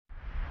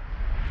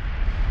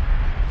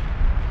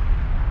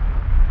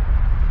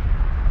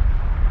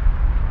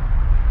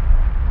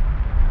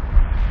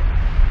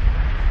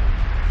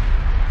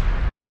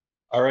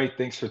right,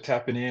 thanks for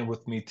tapping in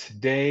with me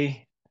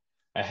today.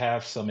 I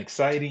have some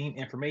exciting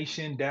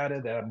information,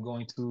 data that I'm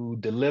going to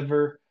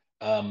deliver.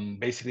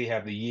 Basically,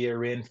 have the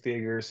year-end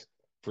figures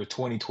for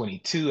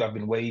 2022. I've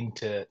been waiting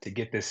to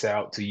get this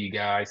out to you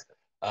guys.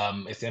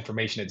 It's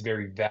information that's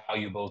very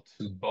valuable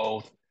to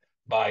both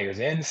buyers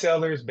and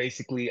sellers.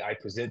 Basically, I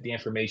present the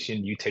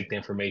information, you take the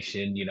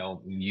information,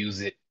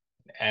 use it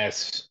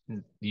as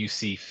you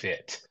see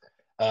fit.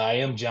 I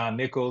am John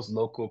Nichols,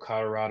 local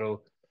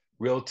Colorado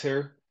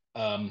realtor,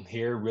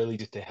 here really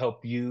just to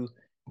help you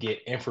get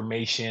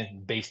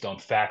information based on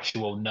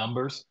factual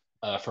numbers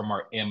from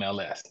our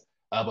MLS.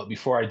 But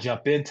before I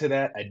jump into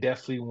that, I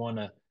definitely want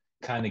to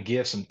kind of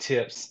give some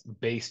tips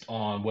based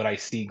on what I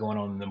see going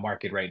on in the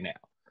market right now.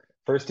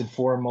 First and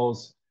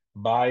foremost,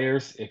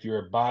 buyers, if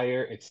you're a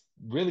buyer, it's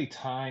really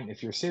time,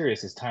 if you're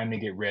serious, it's time to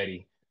get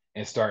ready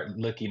and start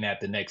looking at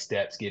the next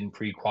steps, getting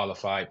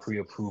pre-qualified,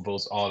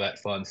 pre-approvals, all that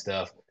fun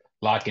stuff,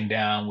 locking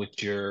down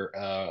with your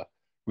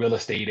real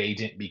estate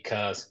agent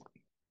because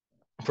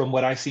from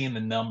what I see in the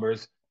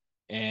numbers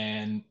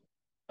and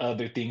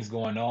other things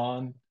going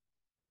on,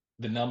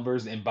 the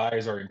numbers and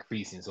buyers are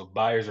increasing. So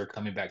buyers are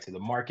coming back to the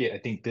market. I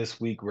think this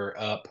week we're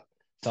up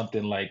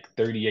something like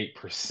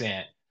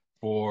 38%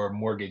 for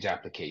mortgage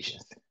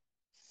applications.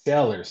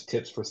 Sellers,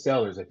 tips for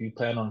sellers. If you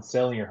plan on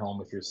selling your home,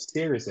 if you're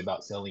serious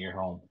about selling your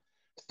home,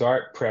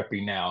 start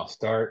prepping now.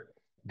 Start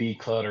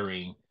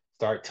decluttering.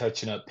 Start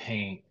touching up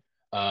paint.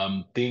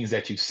 Things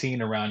that you've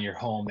seen around your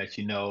home that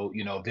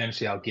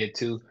eventually I'll get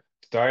to.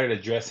 Start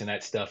addressing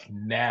that stuff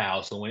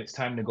now. So when it's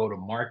time to go to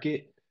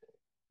market,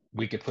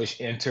 we could push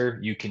enter,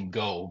 you can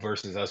go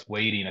versus us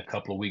waiting a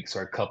couple of weeks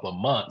or a couple of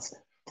months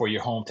for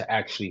your home to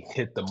actually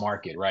hit the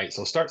market, right?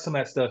 So start some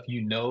of that stuff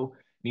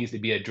needs to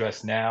be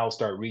addressed now.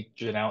 Start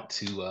reaching out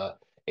to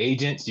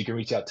agents. You can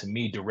reach out to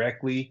me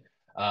directly.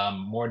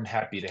 More than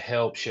happy to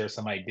help, share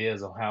some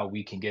ideas on how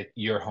we can get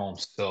your home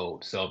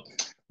sold. So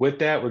with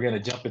that, we're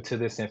going to jump into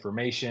this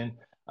information,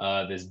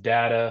 this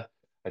data.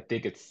 I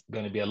think it's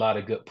going to be a lot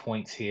of good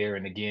points here.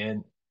 And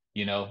again,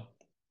 you know,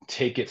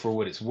 take it for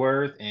what it's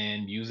worth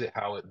and use it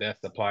how it best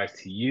applies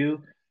to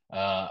you.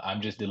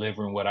 I'm just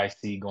delivering what I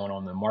see going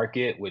on in the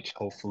market, which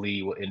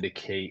hopefully will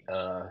indicate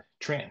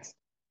trends.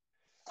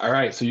 All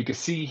right, so you can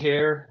see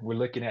here, we're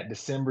looking at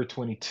December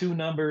 22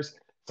 numbers.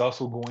 It's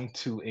also going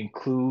to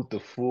include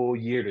the full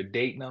year to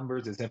date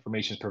numbers. This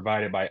information is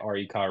provided by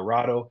RE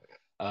Colorado.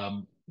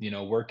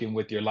 Working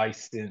with your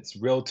licensed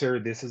realtor,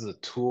 this is a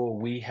tool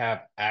we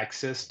have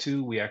access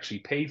to. We actually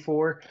pay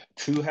for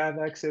to have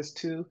access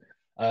to.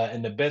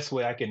 And the best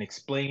way I can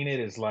explain it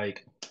is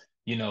like,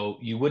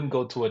 you wouldn't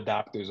go to a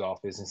doctor's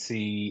office and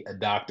see a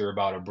doctor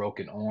about a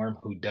broken arm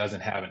who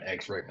doesn't have an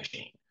x-ray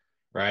machine,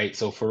 right?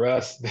 So for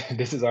us,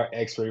 this is our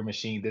x-ray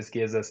machine. This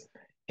gives us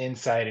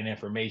insight and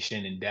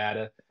information and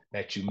data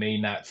that you may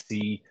not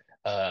see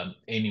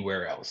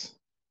anywhere else.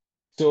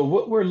 So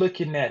what we're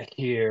looking at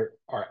here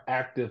are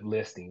active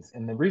listings.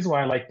 And the reason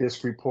why I like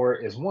this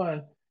report is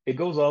one, it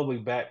goes all the way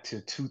back to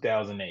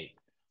 2008.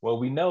 Well,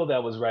 we know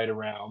that was right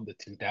around the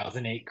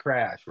 2008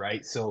 crash,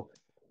 right? So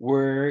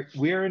we're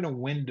in a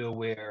window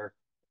where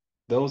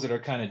those that are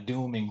kind of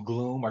doom and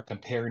gloom are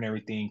comparing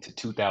everything to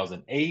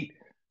 2008.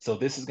 So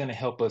this is going to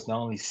help us not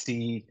only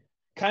see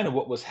kind of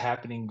what was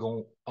happening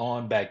going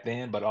on back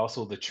then, but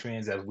also the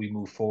trends as we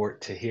move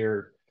forward to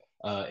here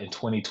in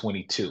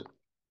 2022,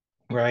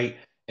 right?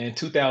 In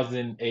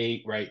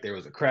 2008, right, there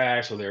was a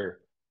crash. So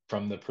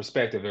from the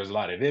perspective, there's a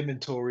lot of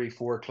inventory,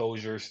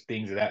 foreclosures,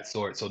 things of that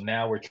sort. So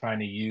now we're trying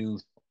to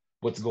use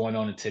what's going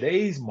on in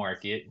today's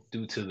market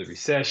due to the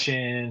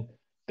recession,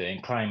 the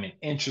incline in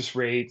interest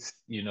rates,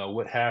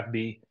 what have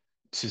be,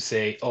 to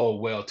say, oh,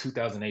 well,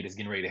 2008 is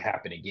getting ready to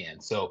happen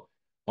again. So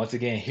once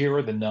again, here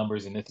are the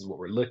numbers, and this is what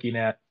we're looking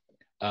at.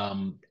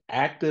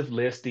 Active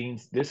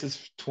listings, this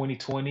is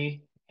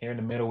 2020. Here in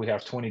the middle, we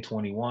have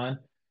 2021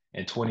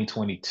 and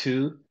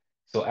 2022.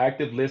 So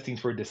active listings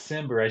for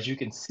December, as you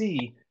can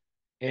see,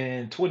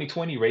 in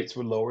 2020 rates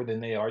were lower than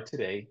they are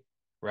today,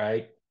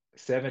 right?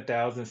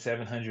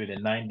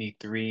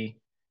 7,793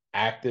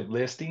 active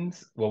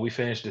listings. Well, we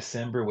finished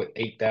December with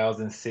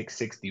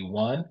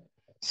 8,661.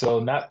 So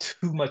not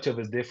too much of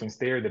a difference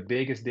there. The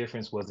biggest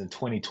difference was in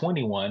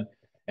 2021.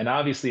 And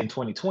obviously in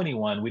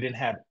 2021, we didn't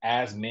have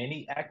as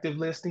many active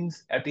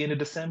listings at the end of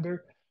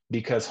December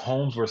because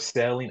homes were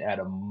selling at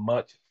a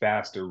much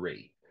faster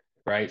rate,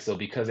 right? So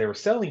because they were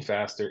selling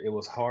faster, it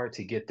was hard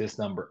to get this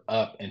number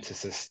up and to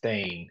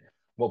sustain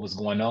what was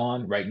going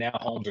on. Right now,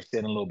 homes are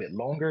sitting a little bit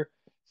longer,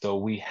 so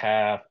we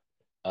have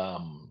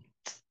um,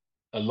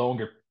 a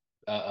larger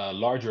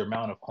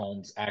amount of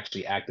homes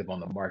actually active on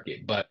the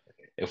market. But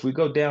if we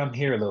go down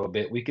here a little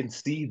bit, we can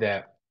see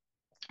that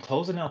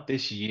closing out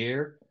this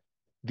year,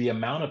 the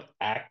amount of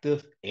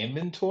active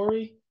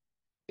inventory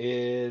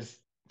is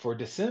for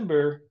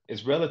December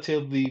is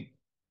relatively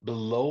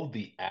below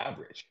the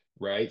average,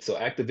 right? So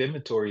active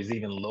inventory is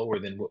even lower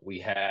than what we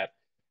had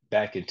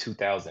back in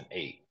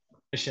 2008.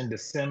 In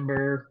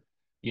December,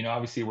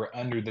 obviously we're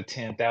under the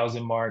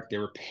 10,000 mark. There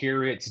were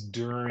periods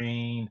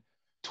during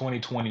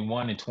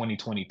 2021 and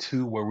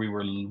 2022, where we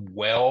were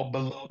well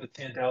below the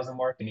 10,000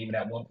 mark and even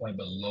at one point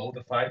below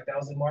the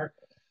 5,000 mark.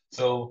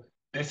 So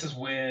this is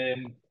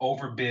when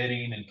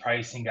overbidding and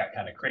pricing got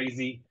kind of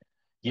crazy.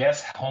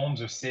 Yes,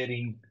 homes are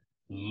sitting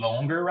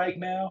longer right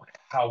now.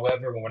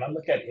 However, when I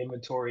look at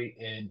inventory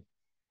and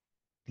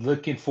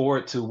looking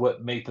forward to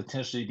what may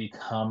potentially be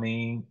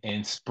coming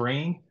in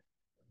spring,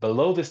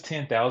 below this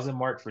 10,000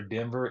 mark for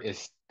Denver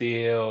is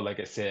still, like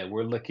I said,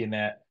 we're looking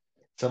at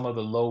some of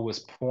the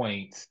lowest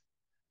points,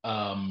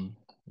 um,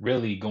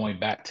 really going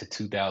back to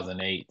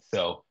 2008.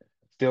 So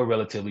still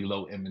relatively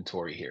low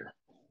inventory here.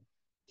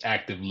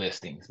 Active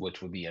listings,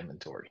 which would be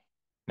inventory.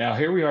 Now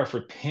here we are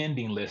for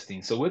pending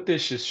listings. So what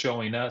this is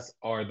showing us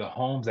are the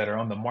homes that are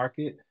on the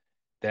market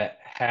that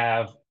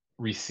have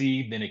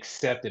received and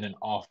accepted an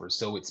offer.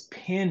 So it's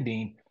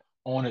pending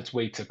on its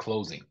way to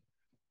closing.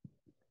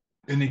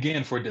 And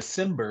again, for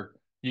December,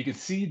 you can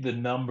see the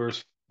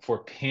numbers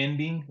for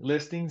pending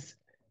listings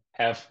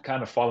have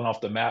kind of fallen off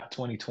the map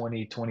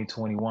 2020,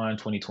 2021,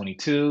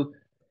 2022.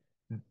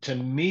 To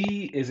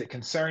me, is it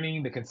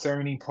concerning? The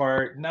concerning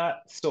part,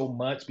 not so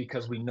much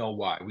because we know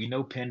why. We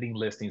know pending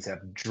listings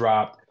have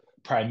dropped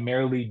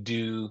primarily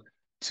due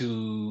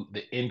to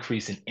the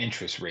increase in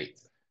interest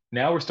rates.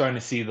 Now we're starting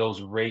to see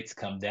those rates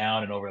come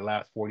down, and over the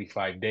last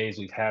 45 days,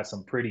 we've had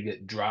some pretty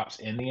good drops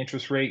in the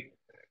interest rate.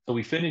 So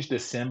we finished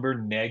December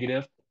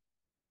negative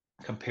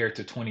compared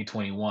to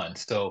 2021.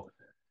 So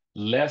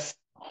less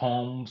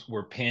homes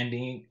were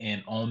pending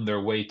and on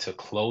their way to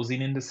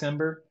closing in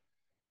December.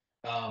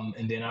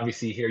 And then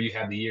obviously here you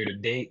have the year to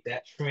date.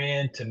 That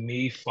trend to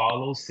me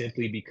follows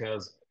simply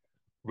because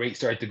rates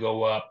started to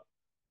go up,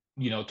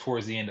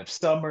 towards the end of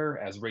summer.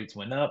 As rates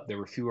went up, there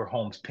were fewer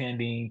homes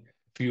pending,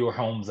 fewer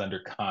homes under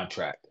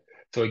contract.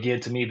 So again,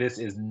 to me, this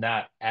is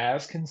not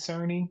as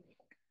concerning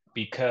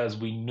because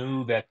we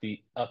knew that the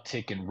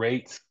uptick in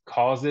rates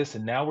caused this,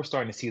 and now we're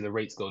starting to see the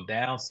rates go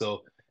down.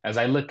 So as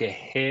I look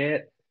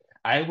ahead,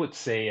 I would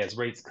say as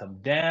rates come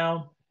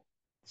down,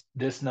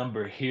 this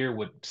number here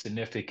would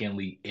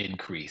significantly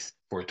increase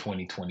for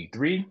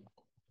 2023.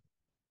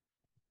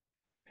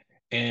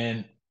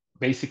 And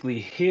basically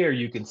here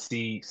you can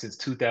see since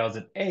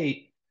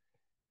 2008,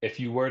 if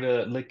you were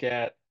to look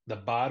at the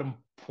bottom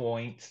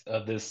points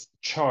of this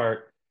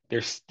chart,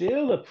 there's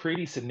still a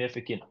pretty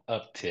significant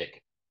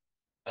uptick,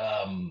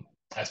 um,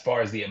 as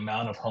far as the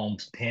amount of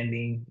homes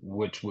pending,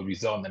 which would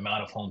result in the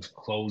amount of homes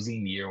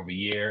closing year over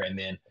year. And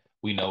then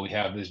we know we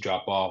have this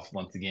drop off.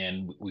 Once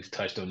again, we've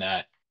touched on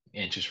that.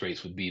 Interest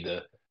rates would be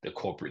the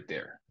culprit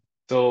there.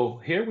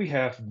 So here we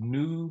have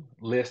new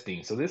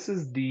listings. So this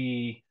is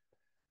the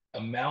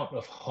amount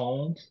of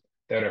homes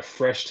that are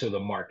fresh to the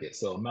market.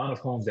 So amount of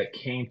homes that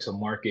came to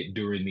market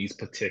during these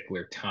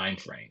particular time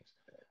frames.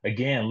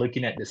 Again,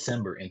 looking at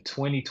December in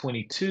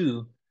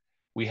 2022,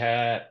 we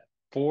had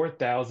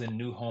 4,000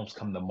 new homes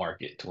come to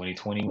market.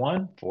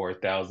 2021,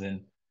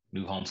 4,000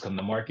 new homes come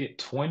to market.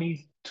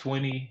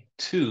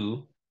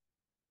 2022,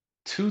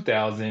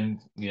 2,000,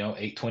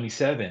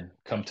 827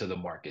 come to the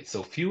market.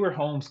 So fewer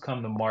homes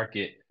come to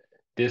market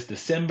this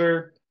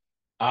December.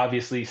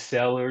 Obviously,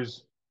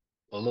 sellers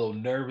a little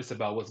nervous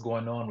about what's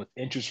going on with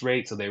interest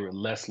rates, so they were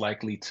less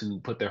likely to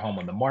put their home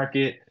on the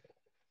market.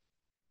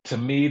 To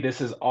me,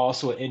 this is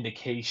also an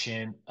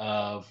indication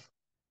of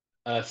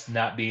us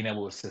not being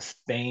able to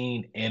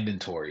sustain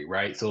inventory,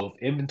 right? So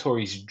if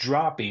inventory is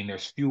dropping,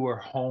 there's fewer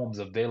homes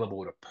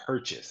available to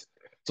purchase.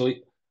 So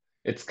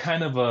it's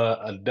kind of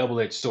a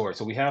double-edged sword.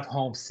 So we have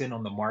homes sitting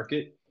on the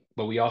market,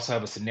 but we also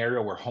have a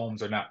scenario where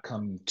homes are not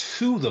coming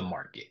to the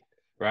market,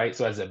 right?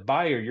 So as a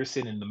buyer, you're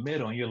sitting in the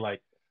middle and you're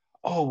like,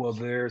 oh, well,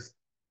 there's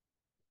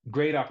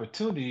great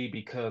opportunity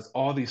because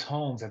all these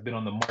homes have been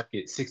on the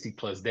market 60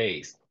 plus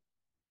days.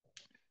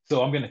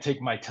 So I'm going to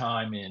take my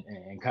time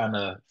and kind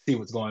of see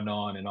what's going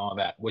on and all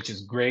that, which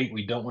is great.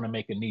 We don't want to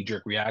make a knee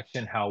jerk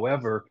reaction.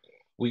 However,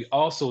 we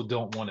also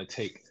don't want to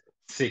take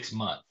 6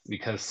 months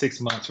because 6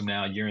 months from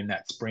now, you're in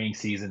that spring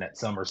season, that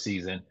summer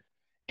season.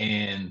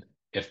 And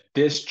if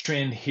this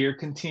trend here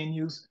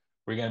continues,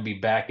 we're going to be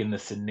back in the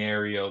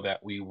scenario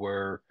that we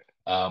were,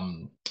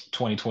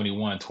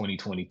 2021,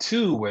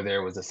 2022, where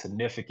there was a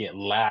significant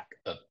lack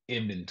of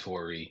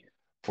inventory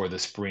for the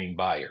spring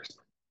buyers.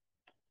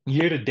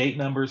 Year to date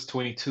numbers,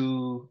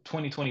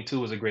 2022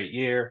 was a great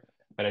year,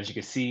 but as you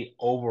can see,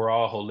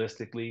 overall,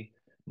 holistically,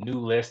 new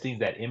listings,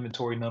 that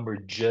inventory number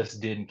just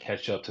didn't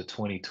catch up to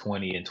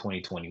 2020 and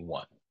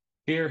 2021.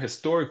 Here,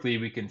 historically,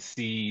 we can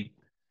see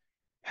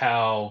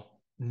how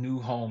new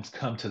homes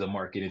come to the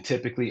market. And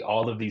typically,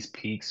 all of these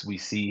peaks we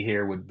see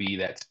here would be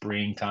that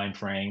spring time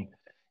frame.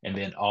 And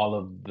then all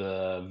of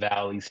the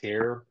valleys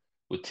here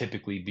would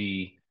typically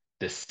be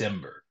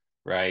December,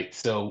 right?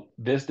 So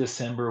this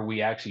December,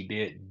 we actually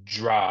did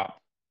drop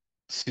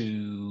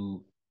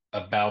to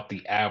about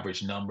the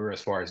average number as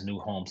far as new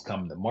homes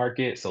coming to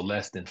market. So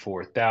less than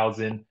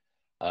 4,000.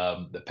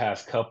 The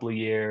past couple of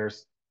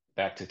years,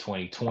 back to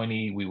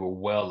 2020, we were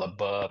well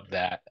above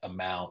that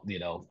amount,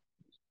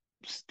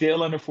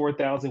 still under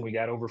 4,000. We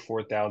got over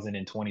 4,000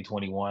 in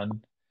 2021.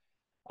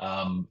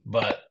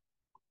 But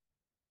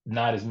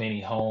not as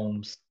many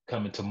homes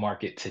coming to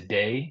market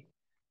today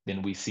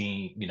than we've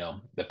seen,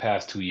 the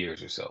past 2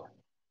 years or so.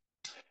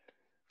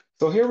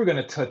 So here we're going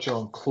to touch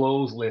on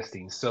closed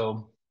listings.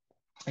 So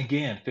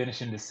again,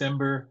 finishing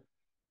December,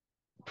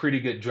 pretty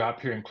good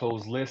drop here in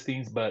closed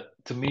listings, but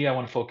to me, I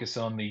want to focus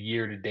on the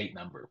year-to-date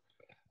number.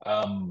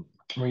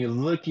 When you're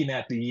looking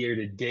at the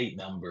year-to-date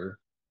number,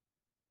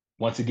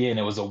 once again,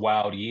 it was a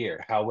wild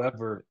year.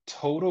 However,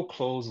 total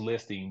closed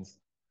listings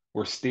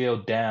were still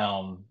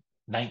down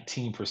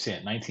 19%,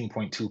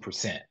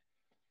 19.2%.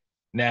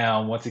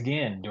 Now, once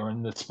again,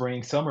 during the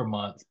spring, summer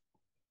months,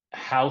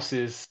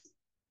 houses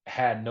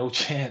had no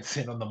chance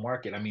in on the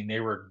market. I mean, they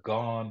were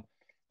gone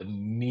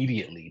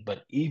immediately.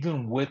 But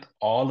even with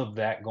all of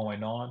that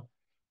going on,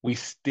 we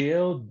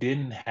still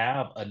didn't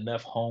have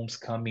enough homes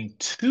coming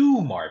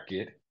to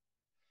market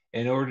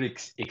in order to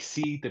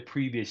exceed the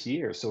previous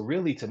year. So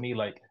really, to me,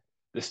 like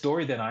the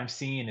story that I'm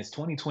seeing is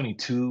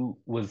 2022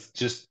 was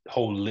just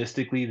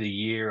holistically the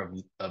year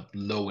of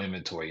low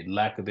inventory,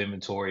 lack of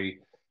inventory,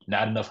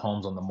 not enough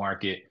homes on the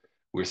market.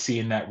 We're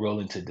seeing that roll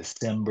into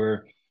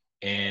December.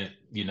 And,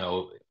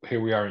 here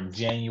we are in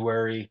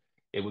January.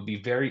 It would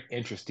be very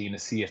interesting to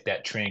see if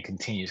that trend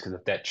continues, because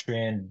if that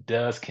trend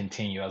does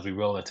continue as we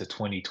roll into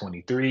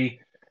 2023,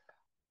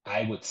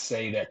 I would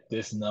say that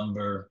this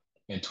number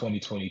in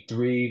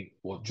 2023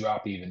 will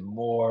drop even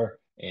more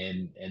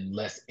and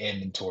less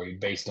inventory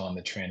based on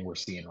the trend we're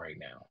seeing right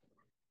now.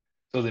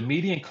 So the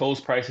median close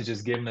price is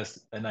just giving us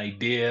an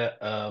idea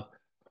of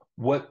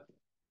what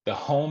the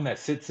home that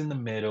sits in the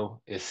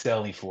middle is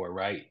selling for,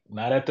 right?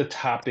 Not at the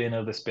top end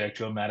of the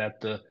spectrum, not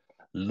at the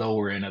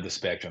lower end of the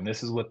spectrum.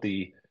 This is what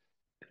I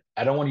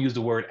don't want to use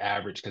the word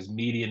average because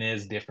median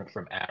is different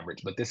from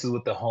average, but this is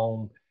what the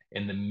home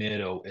in the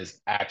middle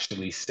is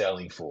actually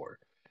selling for.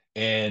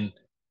 And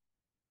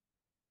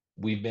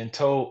we've been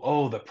told,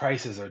 oh, the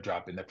prices are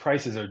dropping,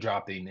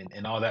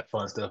 and all that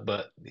fun stuff.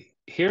 But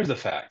here's the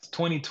facts: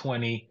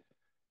 2020,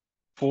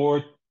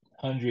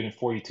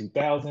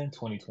 442,000,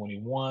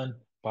 2021,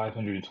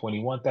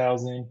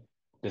 521,000,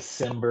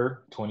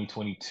 December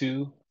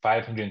 2022,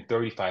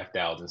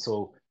 535,000.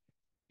 So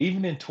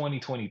even in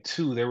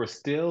 2022, there was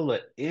still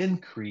an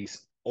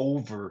increase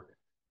over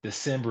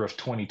December of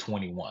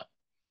 2021,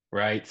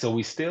 right? So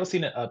we still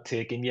seen an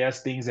uptick, and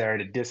yes, things are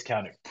at a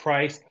discounted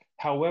price.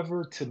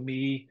 However, to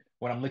me,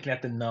 when I'm looking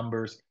at the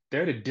numbers,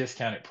 they're at a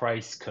discounted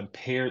price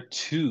compared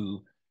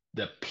to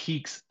the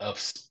peaks of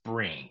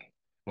spring.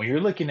 When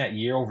you're looking at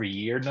year over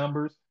year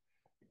numbers,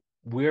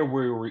 we are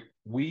where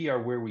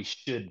we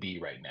should be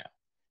right now.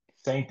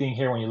 Same thing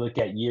here when you look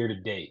at year to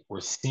date.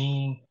 We're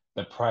seeing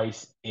the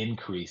price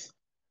increase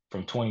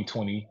from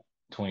 2020,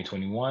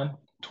 2021,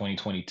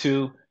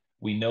 2022.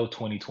 We know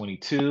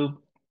 2022,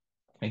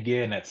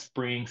 again, that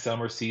spring,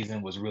 summer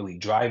season was really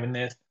driving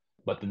this,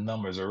 but the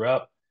numbers are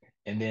up.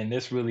 And then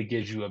this really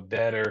gives you a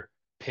better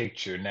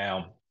picture.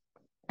 Now,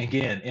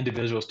 again,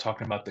 individuals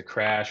talking about the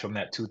crash from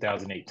that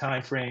 2008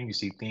 timeframe. You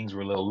see things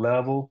were a little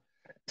level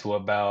to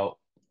about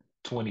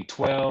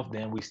 2012.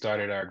 Then we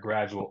started our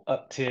gradual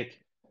uptick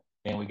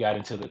and we got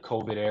into the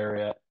COVID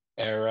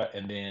era,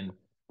 and then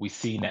we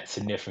seen that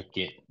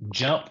significant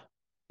jump,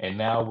 and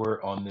now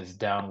we're on this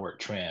downward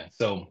trend.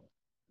 So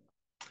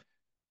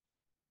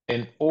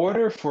in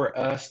order for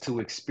us to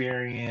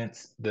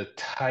experience the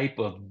type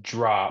of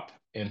drop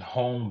in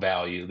home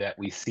value that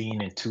we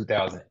seen in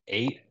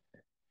 2008,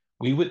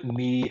 we would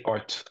need our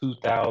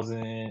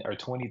 2000 or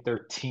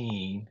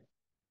 2013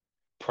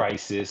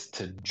 prices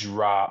to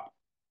drop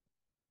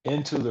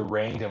into the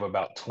range of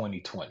about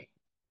 2020.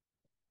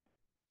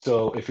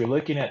 So if you're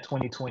looking at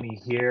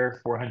 2020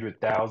 here,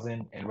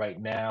 400,000, and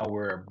right now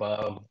we're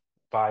above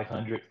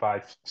 500,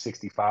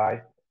 565,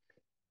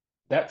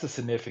 that's a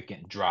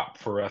significant drop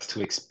for us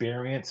to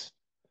experience,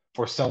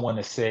 for someone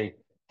to say,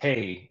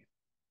 hey,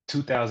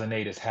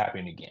 2008 is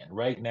happening again.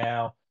 Right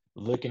now,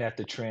 looking at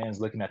the trends,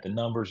 looking at the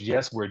numbers,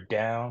 yes, we're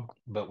down,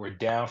 but we're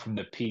down from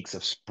the peaks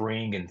of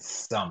spring and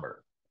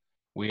summer.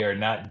 We are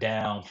not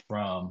down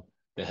from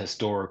the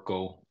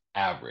historical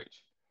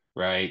average,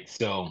 right?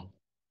 So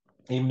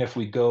even if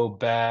we go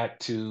back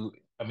to,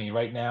 I mean,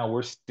 right now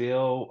we're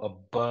still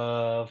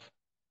above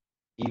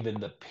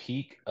even the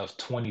peak of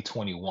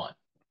 2021,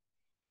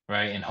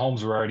 right? And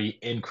homes were already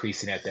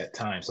increasing at that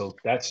time. So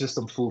that's just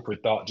some food for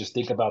thought. Just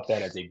think about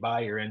that as a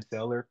buyer and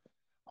seller.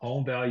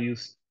 Home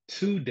values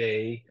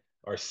today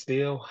are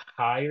still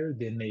higher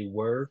than they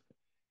were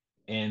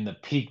in the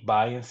peak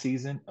buying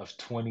season of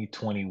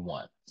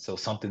 2021. So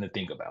something to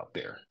think about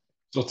there.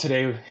 So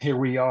today, here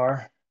we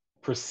are,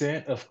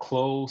 percent of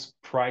closed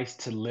price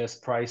to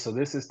list price. So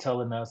this is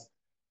telling us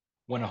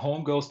when a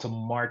home goes to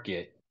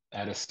market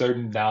at a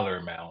certain dollar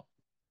amount,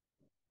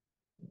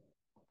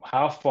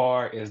 how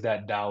far is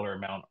that dollar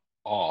amount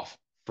off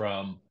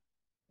from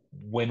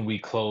when we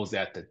close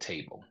at the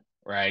table,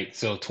 right?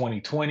 So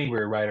 2020, we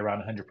are right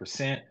around 100%,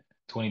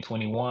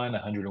 2021,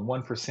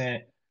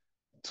 101%,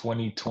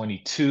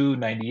 2022,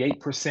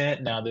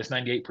 98%. Now, there's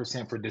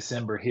 98% for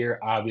December here.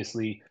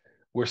 Obviously,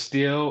 we're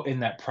still in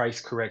that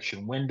price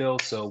correction window.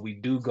 So we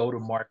do go to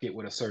market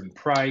with a certain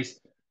price.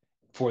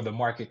 for the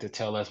market to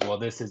tell us, well,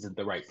 this isn't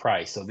the right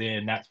price. So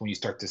then that's when you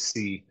start to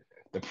see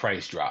the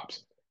price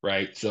drops,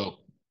 right? So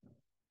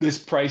this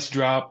price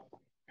drop,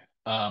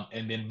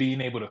 and then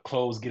being able to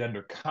close, get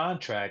under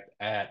contract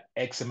at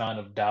X amount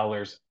of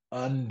dollars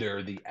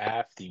under the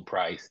asking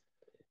price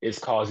is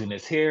causing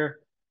this here.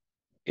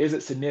 Is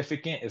it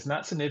significant? It's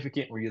not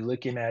significant when you're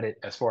looking at it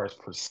as far as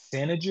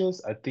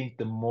percentages. I think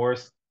the more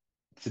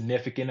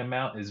significant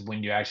amount is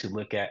when you actually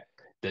look at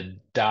the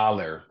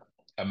dollar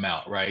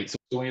amount, right? So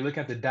when you look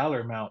at the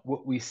dollar amount,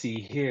 what we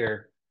see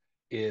here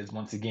is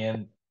once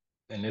again,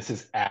 and this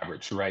is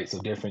average, right?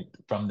 So different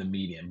from the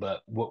median,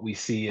 but what we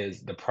see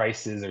is the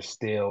prices are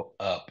still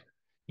up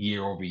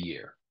year over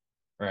year,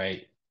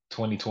 right?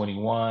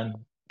 2021,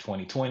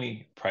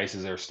 2020,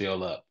 prices are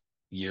still up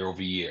year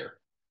over year.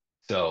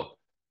 So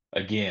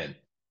again,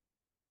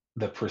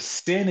 the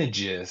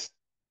percentages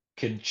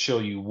can show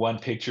you one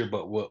picture,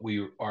 but what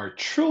we are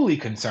truly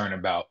concerned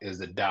about is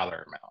the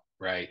dollar amount,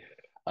 right?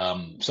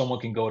 Someone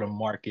can go to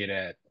market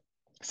at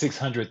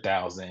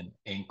 600,000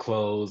 and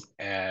close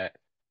at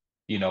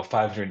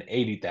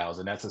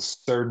 580,000. That's a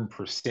certain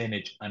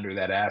percentage under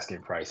that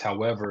asking price.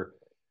 However,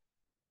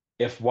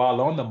 if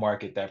while on the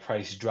market that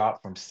price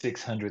dropped from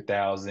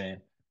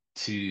 600,000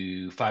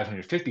 to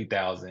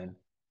 550,000,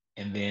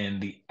 and then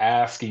the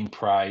asking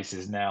price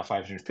is now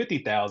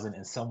 550,000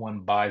 and someone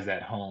buys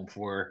that home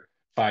for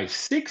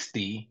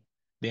 560,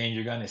 then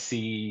you're going to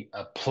see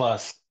a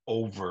plus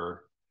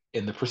over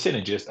in the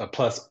percentages, a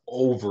plus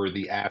over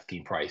the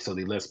asking price, so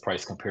the list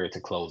price compared to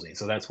closing.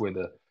 So that's where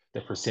the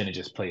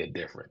percentages play a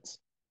difference.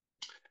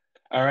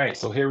 All right,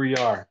 so here we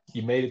are.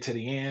 You made it to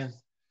the end.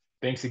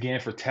 Thanks again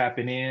for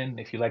tapping in.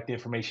 If you like the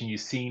information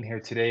you've seen here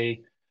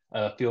today,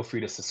 feel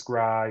free to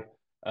subscribe.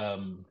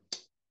 Um,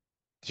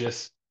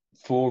 just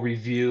full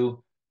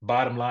review.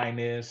 Bottom line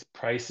is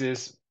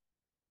prices,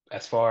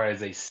 as far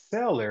as a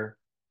seller,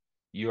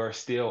 you are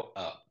still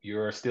up.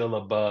 You're still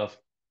above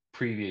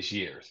previous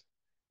years.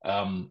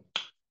 Um,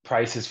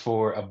 Prices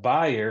for a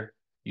buyer,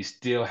 you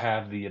still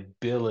have the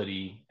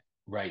ability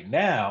right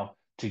now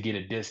to get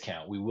a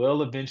discount. We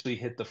will eventually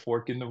hit the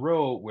fork in the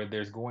road where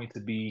there's going to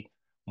be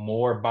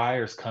more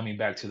buyers coming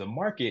back to the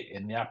market,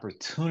 and the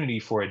opportunity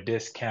for a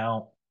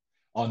discount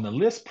on the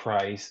list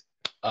price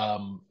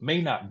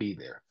may not be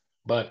there.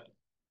 But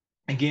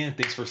again,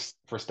 thanks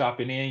for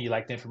stopping in. You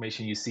like the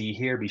information you see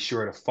here, be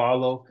sure to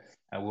follow.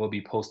 I will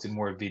be posting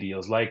more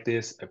videos like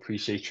this.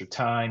 Appreciate your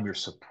time, your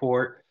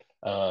support.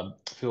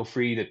 Feel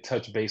free to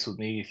touch base with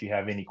me if you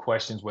have any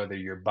questions, whether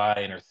you're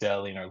buying or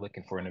selling or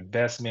looking for an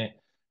investment.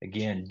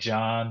 Again,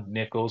 John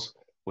Nichols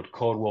with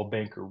Coldwell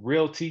Banker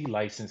Realty,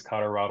 licensed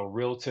Colorado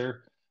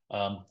realtor.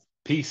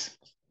 Peace.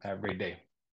 Have a great day.